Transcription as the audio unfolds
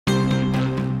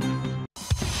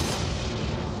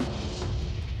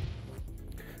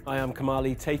I am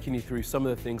Kamali, taking you through some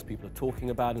of the things people are talking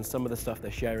about and some of the stuff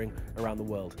they're sharing around the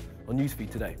world on NewsFeed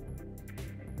today.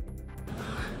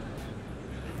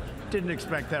 Didn't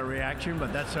expect that reaction,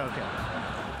 but that's okay.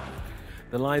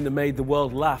 The line that made the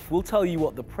world laugh. We'll tell you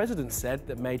what the president said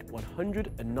that made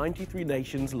 193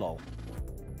 nations lol.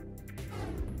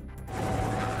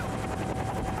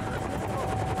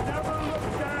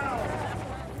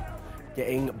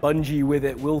 Getting bungee with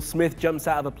it, Will Smith jumps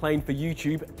out of a plane for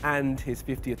YouTube and his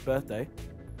 50th birthday.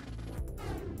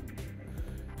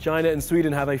 China and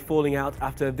Sweden have a falling out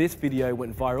after this video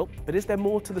went viral, but is there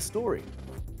more to the story?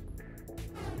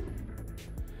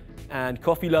 And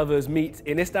coffee lovers meet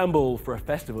in Istanbul for a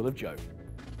festival of Joe.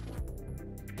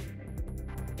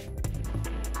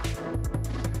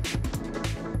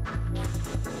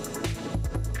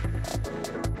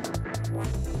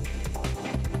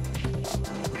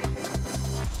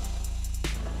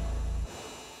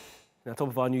 Now, top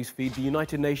of our news feed, the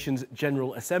United Nations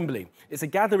General Assembly. It's a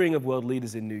gathering of world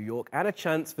leaders in New York and a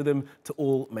chance for them to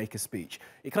all make a speech.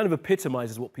 It kind of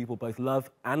epitomizes what people both love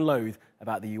and loathe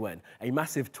about the UN. A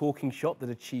massive talking shop that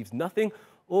achieves nothing,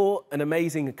 or an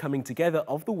amazing coming together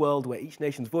of the world where each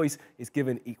nation's voice is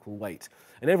given equal weight.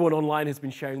 And everyone online has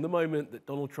been sharing the moment that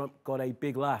Donald Trump got a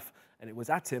big laugh, and it was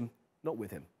at him, not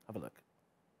with him. Have a look.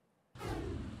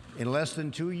 In less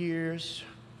than 2 years,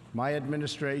 my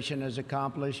administration has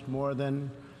accomplished more than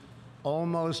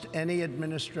almost any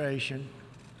administration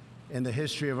in the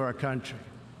history of our country.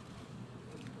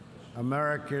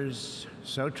 America's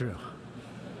so true.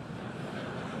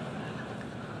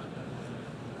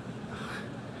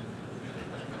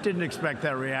 Didn't expect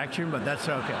that reaction, but that's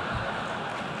okay.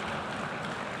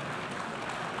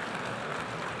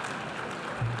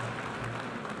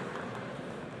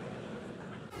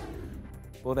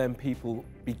 Well, then people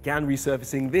began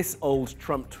resurfacing this old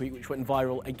Trump tweet, which went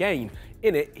viral again.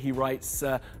 In it, he writes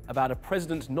about a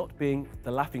president not being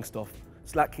the laughing stock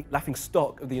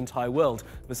of the entire world.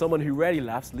 For someone who rarely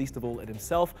laughs, least of all at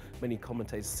himself, many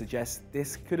commentators suggest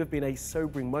this could have been a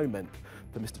sobering moment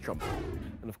for Mr. Trump.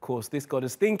 And of course, this got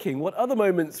us thinking, what other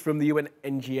moments from the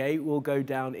UNGA will go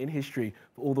down in history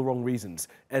for all the wrong reasons?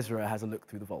 Ezra has a look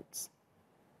through the vaults.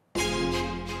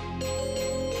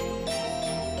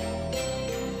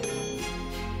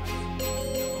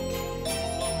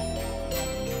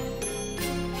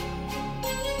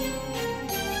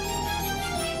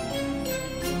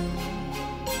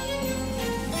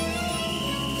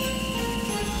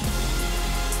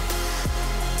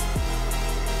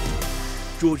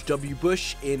 George W.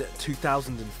 Bush in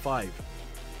 2005.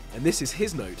 And this is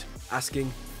his note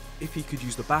asking if he could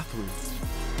use the bathroom.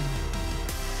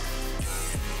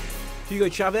 Hugo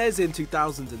Chavez in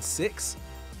 2006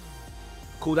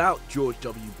 called out George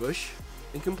W. Bush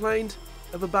and complained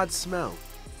of a bad smell.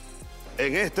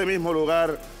 En este mismo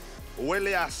lugar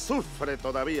huele a azufre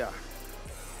todavía.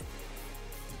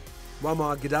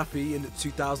 Muammar Gaddafi in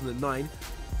 2009,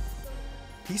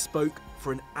 he spoke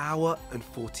for an hour and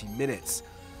 40 minutes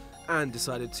and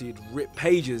decided to rip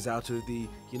pages out of the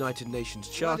United Nations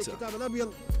Charter.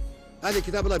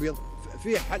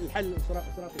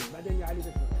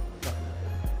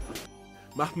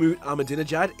 Mahmoud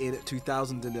Ahmadinejad in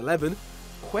 2011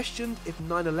 questioned if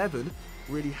 9/11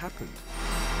 really happened.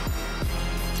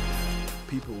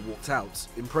 People walked out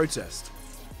in protest.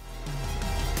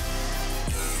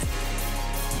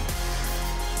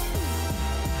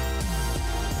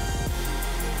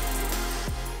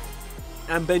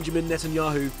 And Benjamin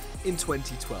Netanyahu in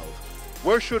 2012.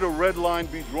 Where should a red line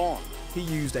be drawn? He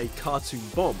used a cartoon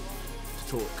bomb to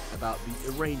talk about the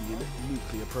Iranian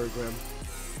nuclear program.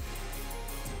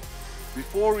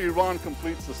 Before Iran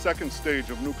completes the second stage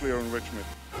of nuclear enrichment.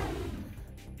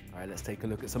 All right, let's take a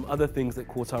look at some other things that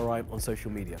caught our eye on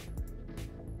social media.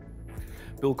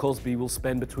 Bill Cosby will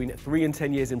spend between 3 and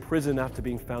 10 years in prison after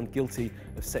being found guilty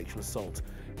of sexual assault.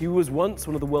 He was once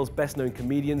one of the world's best-known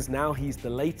comedians. Now he's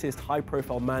the latest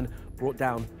high-profile man brought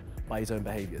down by his own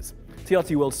behaviours.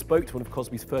 TRT World spoke to one of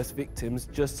Cosby's first victims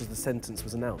just as the sentence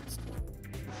was announced.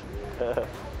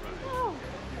 Oh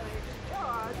my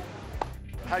God.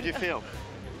 How'd you feel?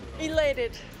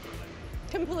 Elated.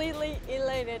 Completely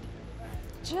elated.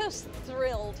 Just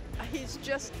thrilled. He's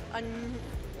just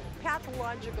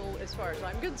pathological as far as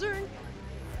I'm concerned,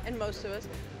 and most of us,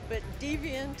 but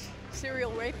deviant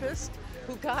serial rapist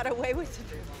who got away with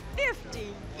it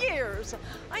 50 years.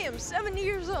 I am 70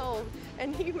 years old,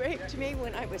 and he raped me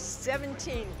when I was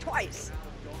 17, twice.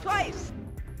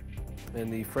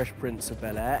 And the Fresh Prince of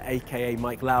Bel-Air, aka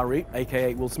Mike Lowry,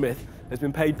 aka Will Smith, has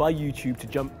been paid by YouTube to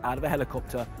jump out of a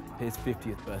helicopter for his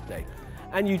 50th birthday.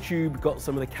 And YouTube got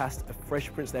some of the cast of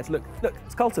Fresh Prince there to look,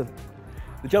 it's Carlton.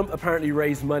 The jump apparently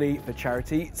raised money for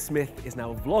charity. Smith is now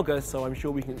a vlogger, so I'm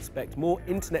sure we can expect more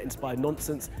internet-inspired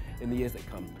nonsense in the years that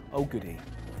come. Oh, goody.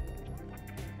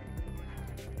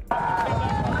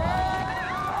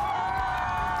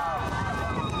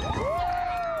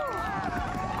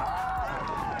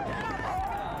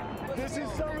 This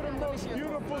is some of the most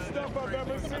beautiful stuff I've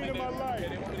ever seen in my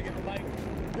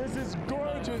life. This is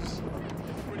gorgeous.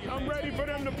 I'm ready for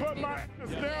them to put my ass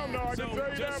down, though. I can tell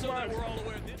you that much.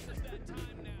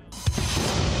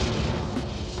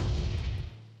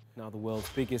 Now, the world's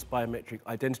biggest biometric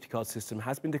identity card system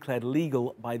has been declared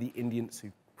legal by the Indian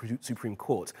Supreme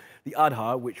Court. The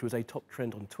Aadhaar, which was a top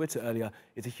trend on Twitter earlier,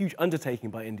 is a huge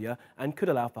undertaking by India and could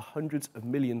allow for hundreds of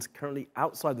millions currently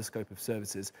outside the scope of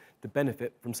services to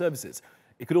benefit from services.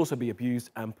 It could also be abused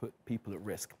and put people at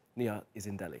risk. Nia is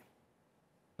in Delhi.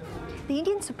 The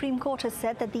Indian Supreme Court has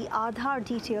said that the Aadhaar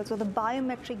details or the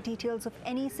biometric details of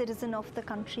any citizen of the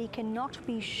country cannot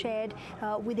be shared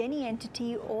with any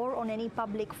entity or on any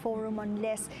public forum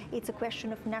unless it's a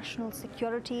question of national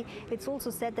security. It's also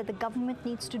said that the government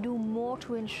needs to do more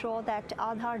to ensure that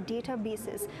Aadhaar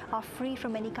databases are free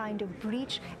from any kind of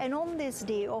breach. And on this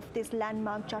day of this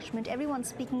landmark judgment, everyone's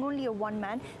speaking only of one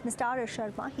man, Mr. R.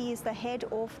 Sharma. He is the head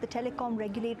of the Telecom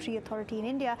Regulatory Authority in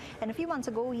India. And a few months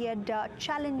ago, he had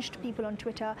challenged people on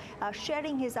Twitter,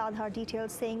 sharing his Aadhaar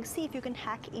details, saying, see if you can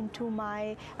hack into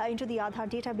the Aadhaar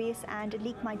database and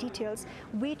leak my details,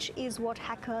 which is what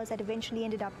hackers had eventually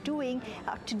ended up doing.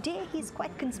 Today, he's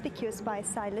quite conspicuous by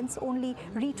silence, only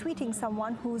retweeting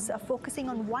someone who's focusing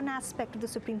on one aspect of the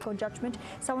Supreme Court judgment,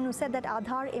 someone who said that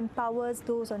Aadhaar empowers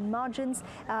those on margins,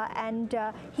 and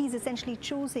he's essentially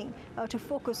choosing to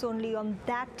focus only on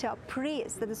that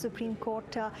praise that the Supreme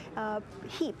Court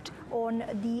heaped on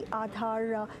the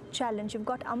Aadhaar challenge. You've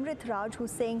got Amrit Raj,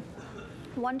 who's saying,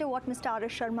 wonder what Mr. R.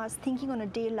 Sharma is thinking on a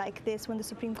day like this when the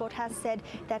Supreme Court has said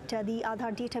that the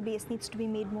Aadhaar database needs to be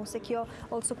made more secure.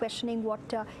 Also questioning what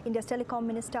India's Telecom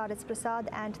Minister R.S. Prasad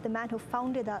and the man who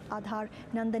founded Aadhaar,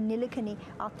 Nandan Nilekani,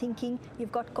 are thinking.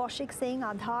 You've got Kaushik saying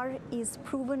Aadhaar is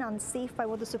proven unsafe by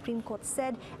what the Supreme Court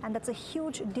said, and that's a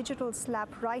huge digital slap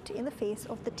right in the face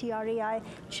of the TRAI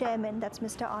chairman, that's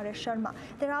Mr. R.S. Sharma.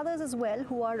 There are others as well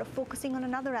who are focusing on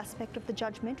another aspect of the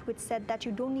judgment, which said that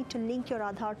you don't need to link your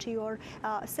Aadhaar to your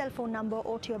cell phone number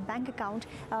or to your bank account.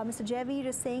 Mr. Javeer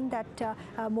is saying that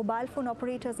mobile phone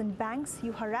operators and banks,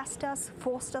 you harassed us,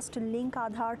 forced us to link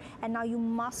Aadhaar, and now you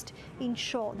must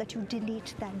ensure that you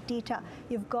delete that data.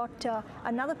 You've got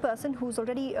another person who's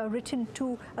already written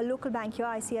to a local bank here,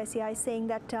 ICICI, saying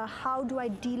that how do I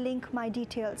delink my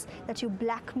details that you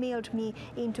blackmailed me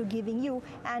into giving you?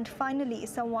 And finally,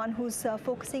 someone who's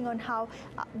focusing on how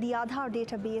the Aadhaar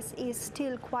database is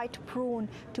still quite prone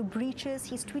to breaches.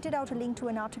 He's tweeted out a link to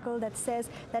an article that says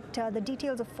that the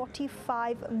details of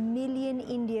 45 million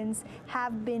Indians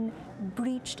have been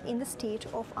breached in the state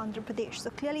of Andhra Pradesh. So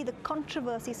clearly the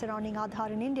controversy surrounding Aadhaar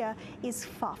in India is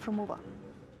far from over.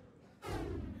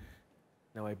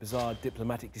 Now, a bizarre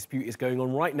diplomatic dispute is going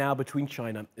on right now between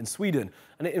China and Sweden,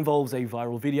 and it involves a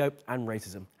viral video and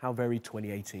racism. How very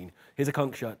 2018. Here's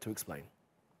Akanksha to explain.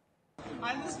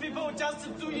 And these people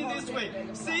just doing this way.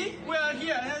 See, we are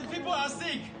here and people are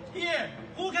sick. Here,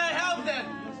 who can help them?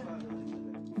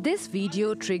 This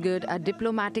video triggered a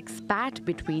diplomatic spat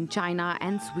between China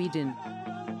and Sweden.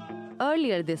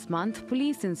 Earlier this month,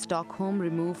 police in Stockholm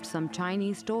removed some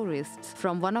Chinese tourists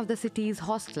from one of the city's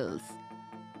hostels.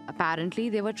 Apparently,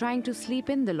 they were trying to sleep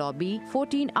in the lobby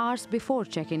 14 hours before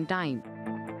check-in time.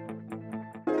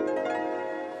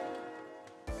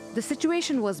 The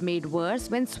situation was made worse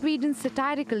when Sweden's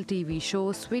satirical TV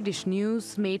show Swedish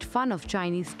News made fun of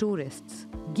Chinese tourists,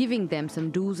 giving them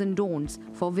some do's and don'ts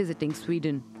for visiting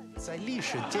Sweden. 在历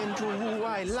史建筑物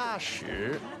外拉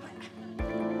屎。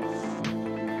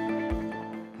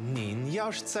您要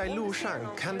是在路上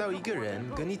看到一个人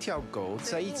跟一条狗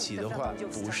在一起的话，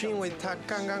不是因为他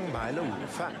刚刚买了午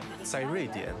饭。在瑞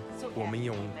典，我们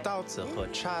用刀子和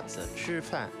叉子吃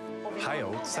饭。 还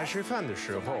有在吃饭的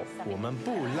时候，我们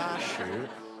不拉屎。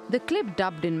 The clip,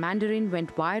 dubbed in Mandarin,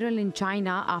 went viral in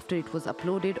China after it was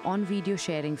uploaded on video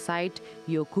sharing site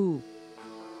Youku.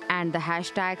 And the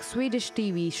hashtag Swedish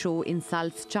TV show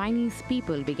insults Chinese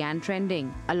people began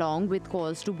trending, along with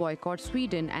calls to boycott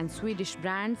Sweden and Swedish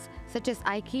brands such as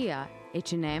IKEA,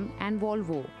 H&M and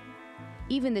Volvo.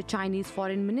 Even the Chinese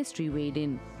Foreign Ministry weighed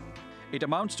in. It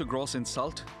amounts to gross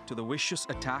insult to the vicious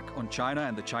attack on China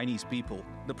and the Chinese people.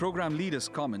 The program leader's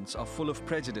comments are full of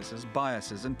prejudices,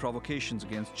 biases and provocations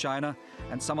against China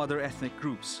and some other ethnic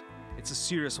groups. It's a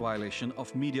serious violation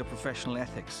of media professional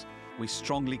ethics. We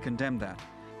strongly condemn that.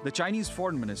 The Chinese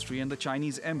Foreign Ministry and the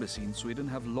Chinese Embassy in Sweden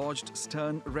have lodged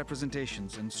stern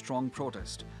representations in strong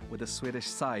protest with the Swedish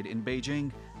side in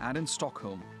Beijing and in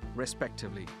Stockholm,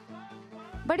 respectively.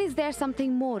 But is there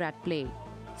something more at play?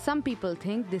 Some people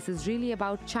think this is really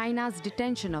about China's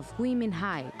detention of Gui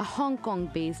Minhai, a Hong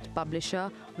Kong-based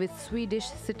publisher with Swedish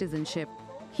citizenship.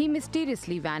 He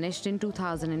mysteriously vanished in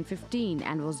 2015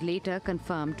 and was later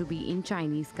confirmed to be in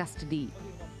Chinese custody.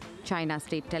 China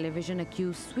State Television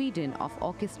accused Sweden of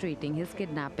orchestrating his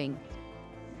kidnapping.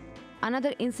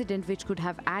 Another incident which could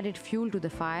have added fuel to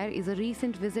the fire is a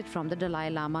recent visit from the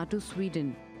Dalai Lama to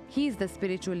Sweden. He is the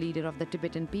spiritual leader of the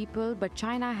Tibetan people, but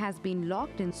China has been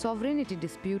locked in sovereignty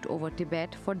dispute over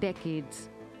Tibet for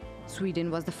decades. Sweden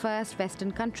was the first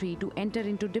Western country to enter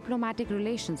into diplomatic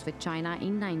relations with China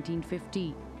in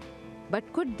 1950.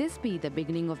 But could this be the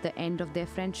beginning of the end of their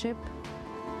friendship?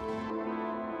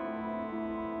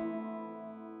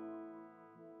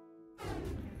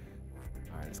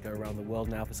 All right, let's go around the world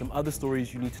now for some other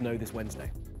stories you need to know this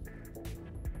Wednesday.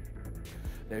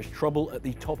 There's trouble at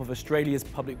the top of Australia's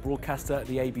public broadcaster,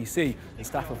 the ABC, and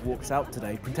staff have walked out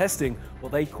today protesting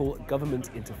what they call government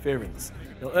interference.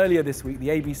 Now, earlier this week, the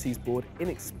ABC's board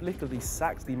inexplicably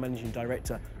sacked the managing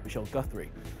director, Michelle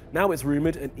Guthrie. Now it's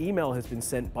rumoured an email has been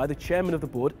sent by the chairman of the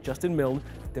board, Justin Milne,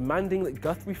 demanding that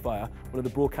Guthrie fire one of the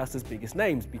broadcaster's biggest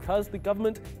names because the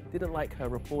government didn't like her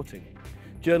reporting.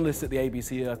 Journalists at the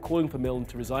ABC are calling for Milne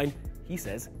to resign. He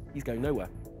says he's going nowhere.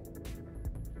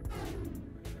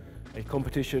 A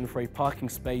competition for a parking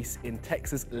space in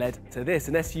Texas led to this,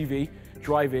 an SUV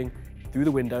driving through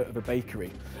the window of a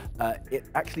bakery. It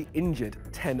actually injured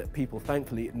 10 people.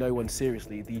 Thankfully, no one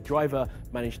seriously. The driver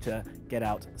managed to get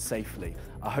out safely.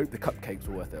 I hope the cupcakes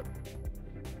were worth it.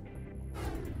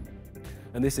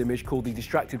 And this image, called the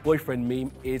distracted boyfriend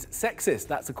meme, is sexist.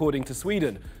 That's according to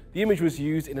Sweden. The image was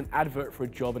used in an advert for a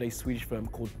job at a Swedish firm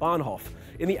called Bahnhof.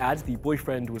 In the ad, the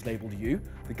boyfriend was labelled you,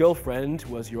 the girlfriend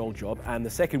was your old job, and the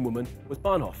second woman was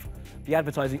Bahnhof. The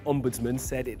advertising ombudsman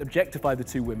said it objectified the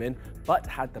two women, but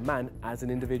had the man as an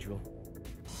individual.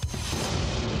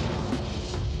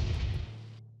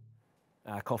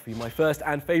 Coffee, my first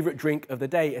and favourite drink of the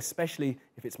day, especially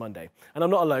if it's Monday. And I'm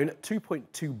not alone,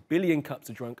 2.2 billion cups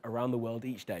are drunk around the world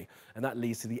each day. And that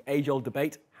leads to the age-old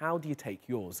debate, how do you take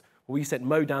yours? Well, we sent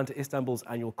Mo down to Istanbul's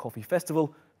annual coffee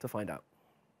festival to find out.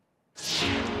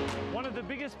 One of the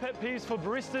biggest pet peeves for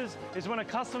baristas is when a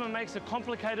customer makes a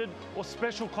complicated or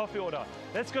special coffee order.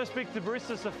 Let's go speak to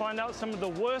baristas to find out some of the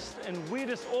worst and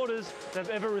weirdest orders they've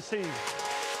ever received.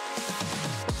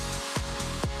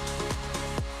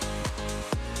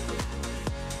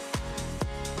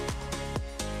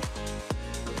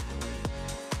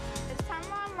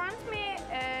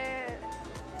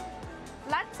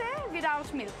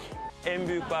 Without milk. En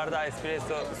büyük bardağı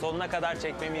espresso sonuna kadar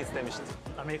çekmemi istemişti.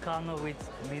 Americano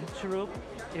with milk syrup.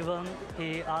 Even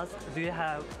he asked, do you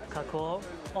have cacao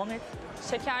on it?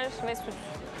 Şeker ve süt.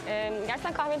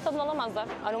 Gerçekten kahvenin tadını alamazlar,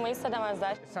 aromayı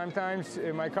hissedemezler. Sometimes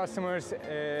my customers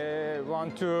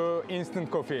want to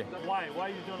instant coffee. Why? Why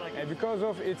you don't like it? Because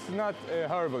of it's not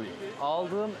herbal.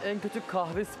 Aldığım en kötü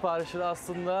kahve siparişleri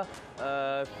aslında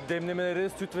demlemeleri,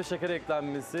 süt ve şeker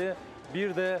eklenmesi.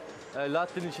 Bir de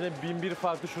latte'nin içine 1001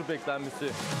 farklı şurup eklenmesi.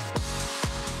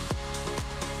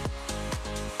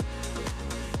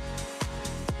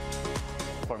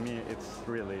 For me, it's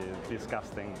really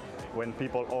disgusting when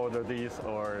people order this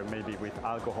or maybe with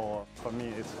alcohol. For me,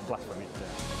 it's blasphemy.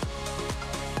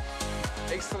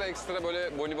 Ekstra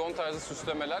böyle bonibon tarzı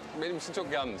süslemeler benim için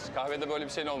çok yanlış. Kahvede böyle bir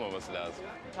şeyin olmaması lazım.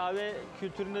 Kahve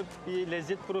kültüründe bir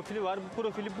lezzet profili var. Bu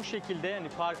profili bu şekilde yani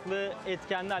farklı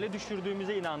etkenlerle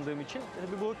düşürdüğümüze inandığım için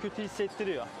tabii bu kötü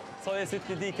hissettiriyor. Soya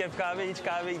sütlü decaf kahve hiç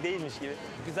kahve değilmiş gibi.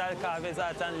 Güzel kahve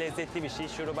zaten lezzetli bir şey.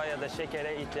 Şuruba ya da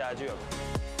şekere ihtiyacı yok.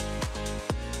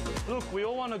 Look, we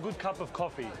all want a good cup of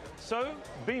coffee. So,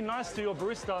 be nice to your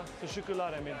barista,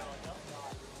 teşekkürler Emin.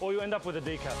 Or you end up with a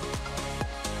decaf.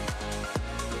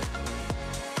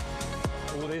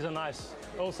 Oh, these are nice.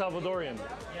 El Salvadorian.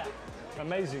 Yeah.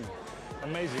 Amazing,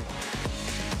 amazing.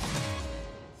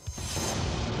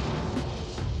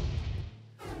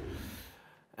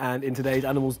 And in today's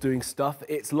Animals Doing Stuff,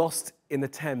 it's lost in the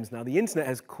Thames. Now, the internet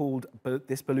has called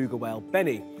this beluga whale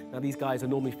Benny. Now, these guys are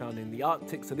normally found in the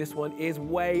Arctic, so this one is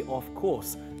way off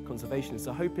course. Conservationists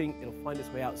are hoping it'll find its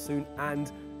way out soon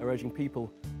and are urging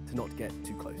people to not get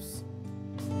too close.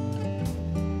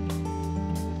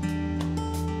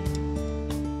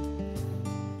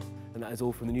 And that is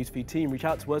all from the NewsFeed team. Reach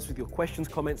out to us with your questions,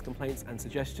 comments, complaints and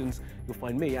suggestions. You'll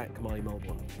find me at Kamali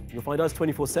Melbourne. You'll find us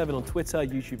 24/7 on Twitter,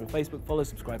 YouTube and Facebook. Follow,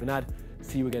 subscribe and add.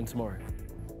 See you again tomorrow.